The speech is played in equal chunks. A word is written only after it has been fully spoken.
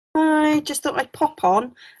I just thought I'd pop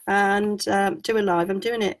on and do a live. I'm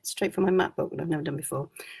doing it straight from my MacBook, that I've never done before.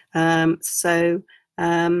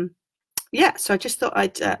 Yeah, so I just thought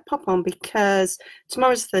I'd pop on because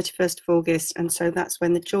tomorrow's the 31st of August, and so that's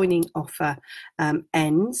when the joining offer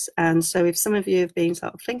ends. And so if some of you have been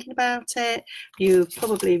sort of thinking about it, you've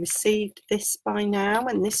probably received this by now,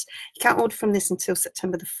 and this, you can't order from this until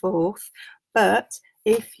September the 4th, but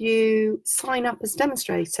if you sign up as a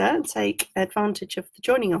demonstrator and take advantage of the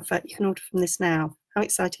joining offer, you can order from this now. How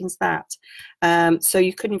exciting is that? So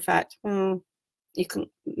you could, in fact, you can,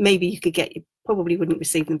 maybe you could get your, probably wouldn't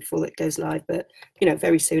receive them before it goes live, but you know,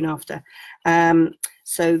 very soon after.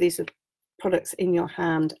 So these are products in your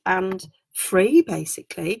hand and free,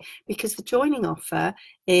 basically, because the joining offer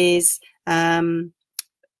is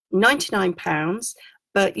 £99,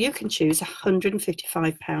 but you can choose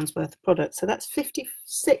 £155 worth of products. So that's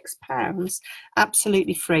 £56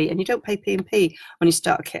 absolutely free, and you don't pay P&P when you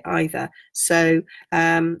start a kit either. So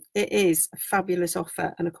it is a fabulous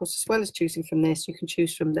offer. And of course, as well as choosing from this, you can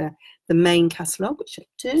choose from the main catalogue, which I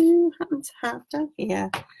do happen to have down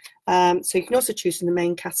here. So you can also choose from the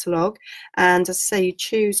main catalogue, and as I say, you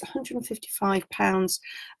choose £155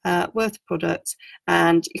 worth of product,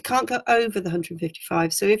 and you can't go over the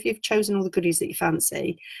 155. So if you've chosen all the goodies that you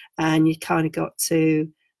fancy and you kind of got to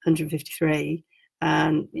 153,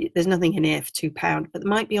 and there's nothing in here for £2, but there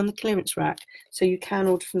might be on the clearance rack, so you can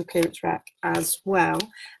order from the clearance rack as well.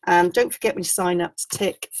 And don't forget, when you sign up, to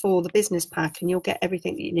tick for the business pack, and you'll get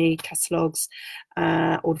everything that you need: catalogues,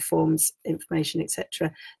 order forms, information,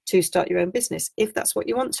 etc., to start your own business, if that's what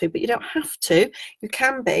you want to. But you don't have to. You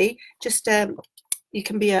can be just you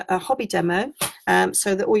can be a hobby demo,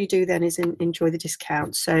 so that all you do then is enjoy the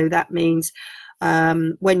discount. So that means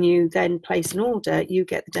when you then place an order, you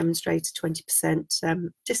get the demonstrator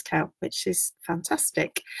 20% discount, which is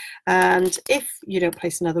fantastic. And if you don't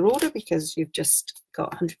place another order because you've just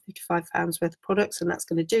got £155 worth of products and that's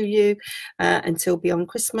going to do you until beyond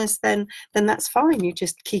Christmas, then that's fine. You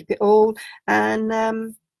just keep it all,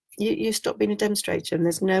 and you stop being a demonstrator, and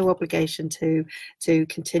there's no obligation to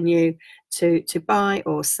continue to buy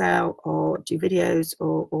or sell or do videos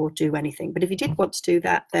or do anything. But if you did want to do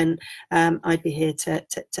that, then I'd be here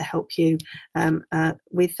to help you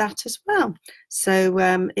with that as well. So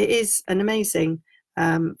it is an amazing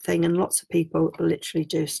thing, and lots of people literally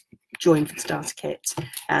just join for the starter kit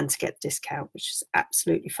and to get the discount, which is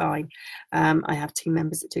absolutely fine. I have team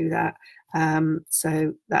members that do that.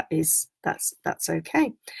 So that's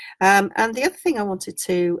okay. And the other thing I wanted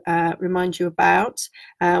to remind you about,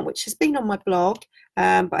 which has been on my blog,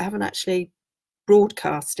 but I haven't actually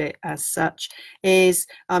broadcast it as such, is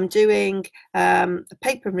I'm doing a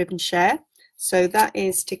paper and ribbon share. So that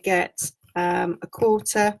is to get a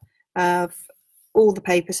quarter of all the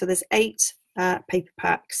paper. So there's 8 paper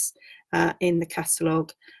packs in the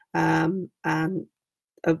catalogue, and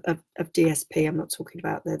of DSP. I'm not talking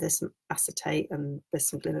about there's some acetate and there's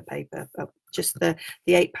some glimmer paper, but just the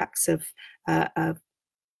 8 packs of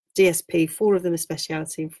DSP. 4 of them are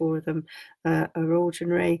speciality and 4 of them are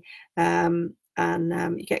ordinary, and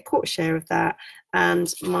you get a quarter share of that.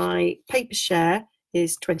 And my paper share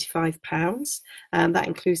is £25, and that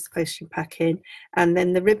includes the postage and packing. And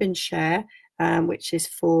then the ribbon share, which is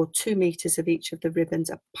for 2 meters of each of the ribbons,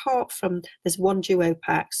 apart from there's 1 duo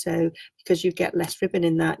pack. So because you get less ribbon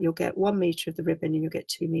in that, you'll get 1 meter of the ribbon and you'll get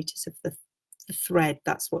 2 meters of the thread.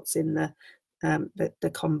 That's what's in the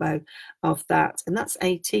combo of that, and that's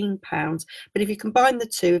 £18. But if you combine the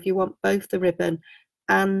two, if you want both the ribbon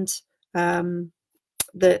and the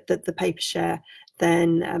paper share,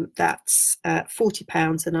 then that's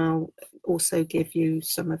 £40, and I'll also give you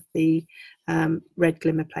some of the red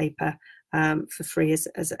glimmer paper for free as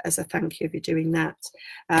a thank you if you're doing that.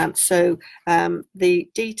 So the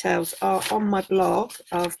details are on my blog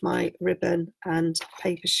of my ribbon and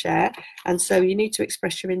paper share, and so you need to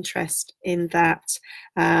express your interest in that,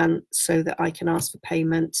 so that I can ask for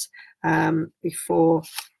payment before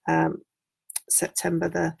September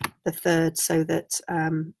the 3rd, so that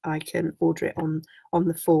I can order it on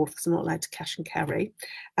the 4th, because I'm not allowed to cash and carry.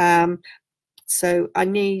 So I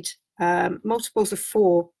need multiples of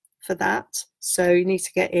 4 for that, so you need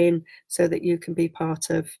to get in so that you can be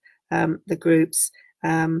part of the groups,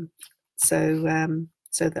 so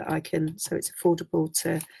that I can, so it's affordable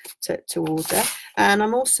to order. And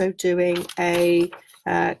I'm also doing a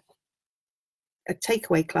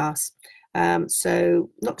takeaway class. So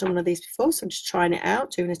not done one of these before, so I'm just trying it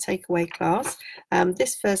out, doing a takeaway class.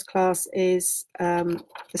 This first class is the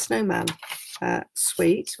Snowman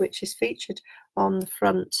suite, which is featured on the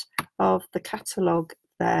front of the catalogue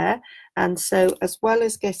there. And so as well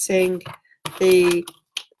as getting the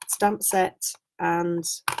stamp set and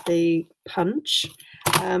the punch.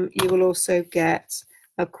 You will also get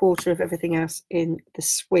a quarter of everything else in the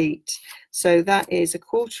suite. So that is a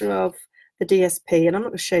quarter of the DSP, and I'm not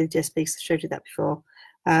going to show you the DSP because I showed you that before.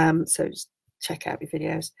 So just check out your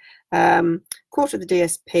videos. Quarter of the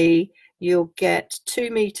DSP, you'll get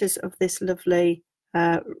 2 meters of this lovely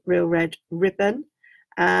real red ribbon,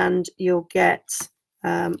 and you'll get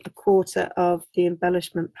a quarter of the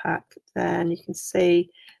embellishment pack. Then you can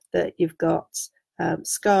see that you've got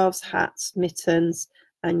scarves, hats, mittens,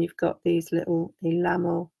 and you've got these little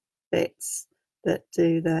enamel bits that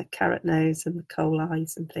do the carrot nose and the coal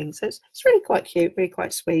eyes and things. So it's really quite cute, really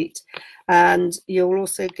quite sweet. And you'll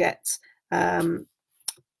also get a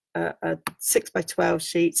 6x12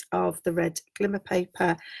 sheet of the red glimmer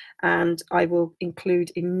paper, and I will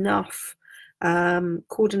include enough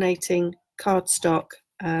coordinating cardstock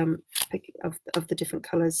of the different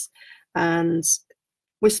colours and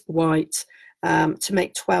whisper white to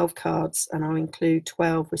make 12 cards, and I'll include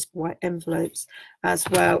 12 whisper white envelopes as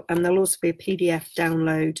well. And there'll also be a PDF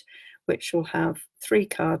download which will have 3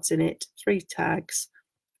 cards in it, 3 tags,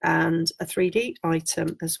 and a 3D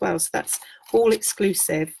item as well. So that's all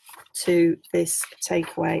exclusive to this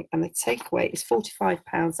takeaway, and the takeaway is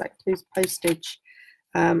 £45. That includes postage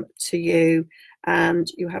to you, and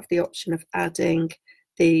you have the option of adding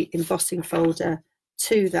the embossing folder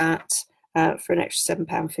to that for an extra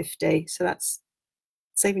 £7.50. So that's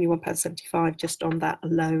saving you £1.75 just on that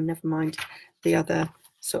alone, never mind the other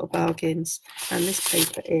sort of bargains. And this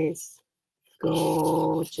paper is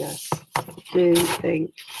gorgeous. Do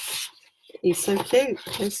think he's so cute.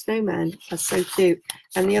 Those snowmen are so cute,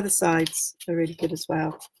 and the other sides are really good as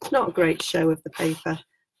well. It's not a great show of the paper,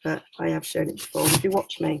 but I have shown it before. If you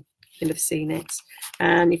watch me, you'll have seen it,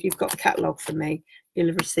 and if you've got the catalogue from me, you'll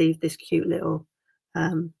have received this cute little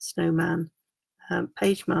snowman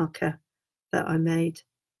page marker that I made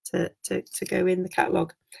to go in the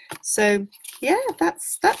catalogue. So yeah,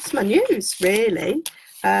 that's my news really.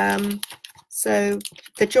 So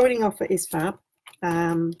the joining offer is fab.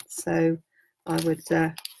 So I would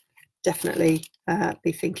definitely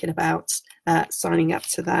be thinking about signing up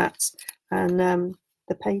to that. And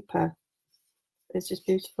the paper is just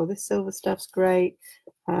beautiful. This silver stuff's great,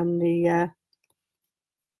 and the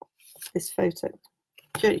this photo,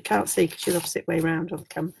 you can't see because you're the opposite way around on the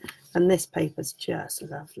camera, and this paper's just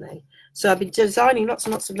lovely. So I've been designing lots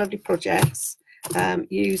and lots of lovely projects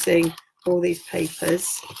using all these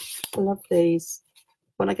papers. I love these.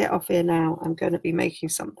 When I get off here now, I'm going to be making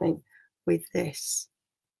something with this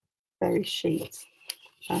very sheet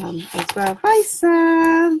as well. Hi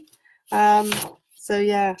Sam. So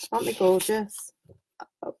yeah, aren't they gorgeous?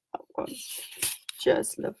 Oh, that one's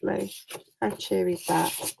just lovely. How cheery is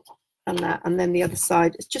that? And that, and then the other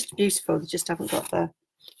side, it's just beautiful. They just haven't got the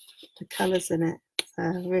colours in it. So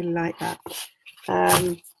I really like that.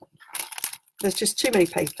 There's just too many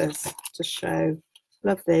papers to show.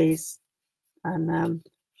 Love these, and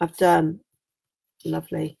I've done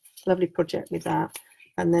lovely project with that.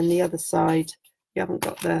 And then the other side, you haven't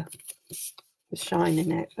got the shine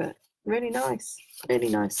in it, but really nice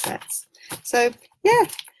sets. So yeah,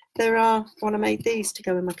 there are. Well, I made these to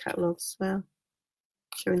go in my catalogues as well,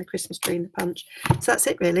 showing the Christmas tree and the punch. So that's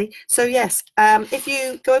it really. So yes, if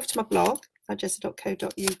you go over to my blog,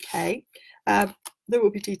 nigezza.co.uk, there will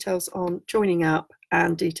be details on joining up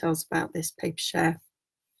and details about this paper share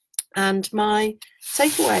and my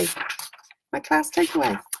takeaway, my class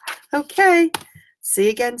takeaway. Okay, see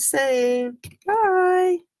you again soon. Bye.